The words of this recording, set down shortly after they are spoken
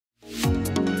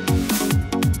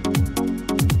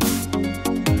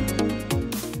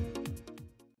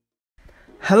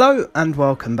Hello and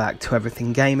welcome back to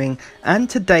Everything Gaming, and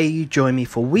today you join me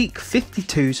for week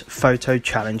 52's photo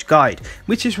challenge guide,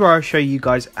 which is where I'll show you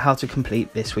guys how to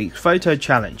complete this week's photo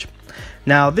challenge.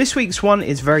 Now this week's one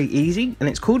is very easy and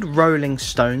it's called Rolling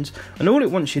Stones, and all it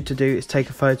wants you to do is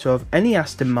take a photo of any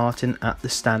Aston Martin at the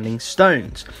standing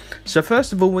stones. So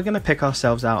first of all we're going to pick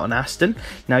ourselves out an Aston.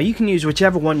 Now you can use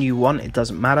whichever one you want, it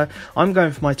doesn't matter. I'm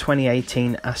going for my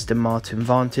 2018 Aston Martin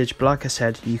Vantage, but like I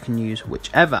said, you can use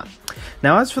whichever.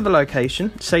 Now as for the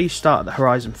location, say you start at the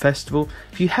Horizon Festival,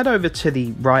 if you head over to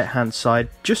the right hand side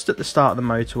just at the start of the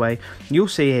motorway, you'll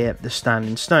see here the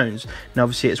standing stones. Now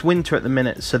obviously it's winter at the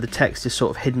minute, so the text is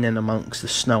sort of hidden in amongst the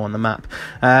snow on the map,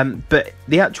 but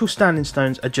the actual standing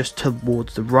stones are just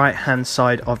towards the right hand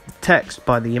side of the text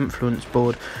by the influence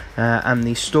board and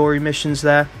the story missions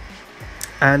there.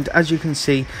 And as you can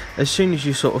see, as soon as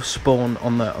you sort of spawn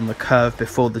on the curve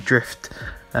before the drift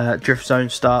zone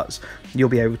starts, you'll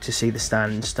be able to see the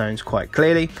standing stones quite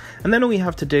clearly. And then all you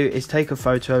have to do is take a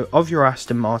photo of your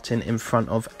Aston Martin in front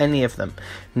of any of them.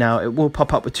 Now it will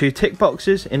pop up with two tick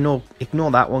boxes.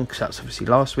 Ignore that one because that's obviously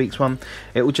last week's one.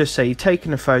 It will just say you've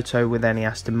taken a photo with any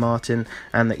Aston Martin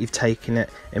and that you've taken it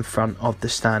in front of the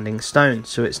standing stones,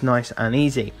 so it's nice and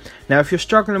easy. Now if you're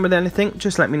struggling with anything,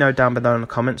 just let me know down below in the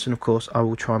comments, and of course I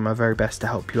will try my very best to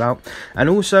help you out. And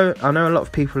also I know a lot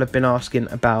of people have been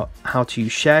asking about how to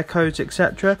use share codes,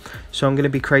 etc. So I'm going to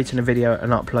be creating a video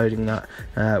and uploading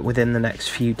that within the next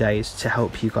few days to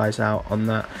help you guys out on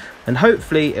that. And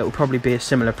hopefully it will probably be a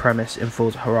similar premise in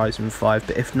Forza Horizon 5,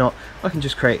 but if not, I can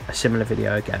just create a similar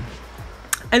video again.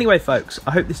 Anyway folks,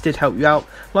 I hope this did help you out.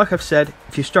 Like I've said,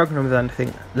 if you're struggling with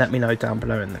anything, let me know down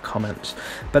below in the comments.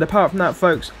 But apart from that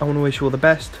folks, I want to wish you all the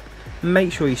best.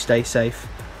 Make sure you stay safe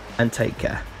and take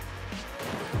care.